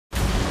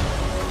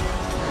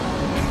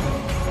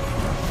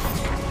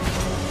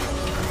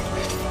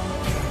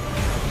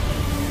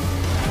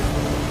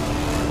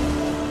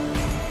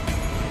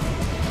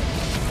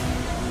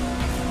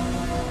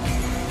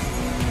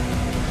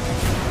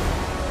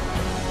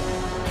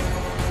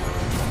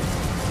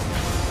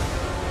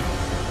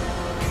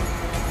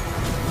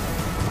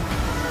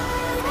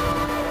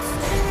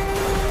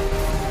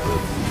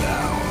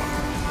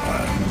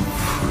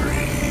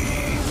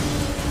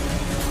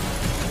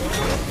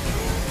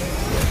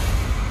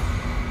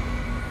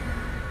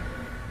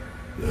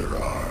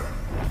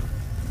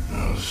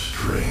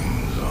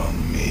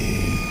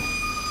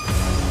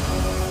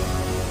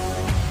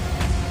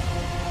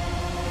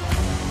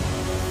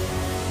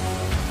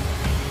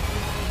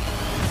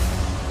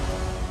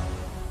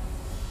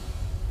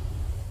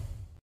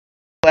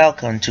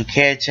Welcome to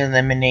Character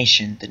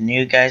Elimination, the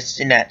new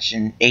guys in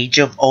action, Age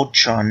of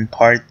Ultron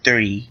Part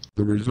 3.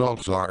 The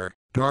results are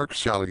Dark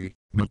Sally,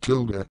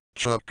 Matilda,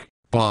 Chuck,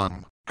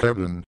 Bomb,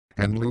 Kevin,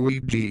 and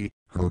Luigi,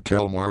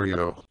 Hotel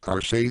Mario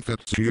are safe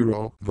at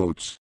 0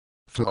 votes.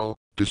 So,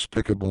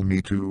 Despicable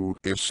Me 2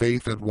 is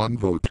safe at 1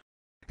 vote.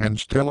 And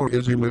Stellar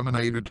is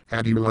eliminated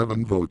at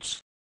 11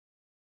 votes.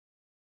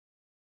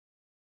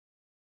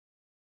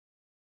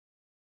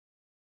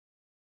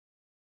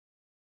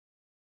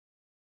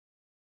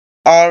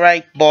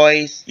 Alright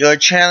boys, your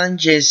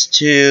challenge is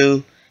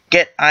to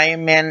get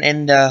Iron Man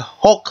in the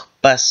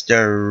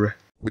Hulkbuster.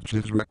 Which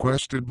is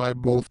requested by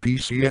both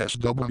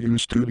PCSW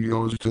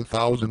Studios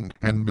 2000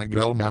 and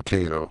Miguel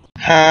Mateo.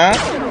 Huh?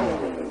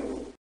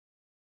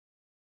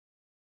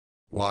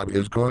 What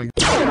is going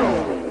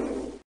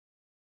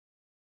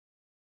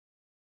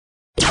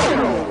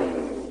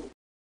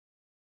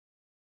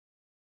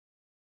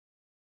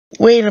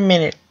Wait a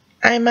minute,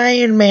 I'm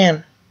Iron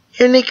Man.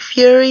 You're Nick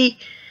Fury,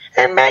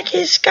 and Maggie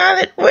is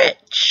Scarlet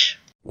Witch.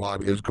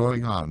 What is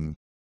going on?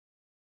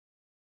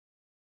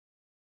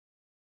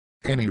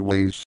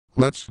 Anyways,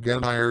 let's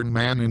get Iron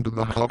Man into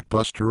the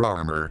Hulkbuster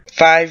armor.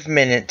 5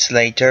 minutes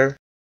later.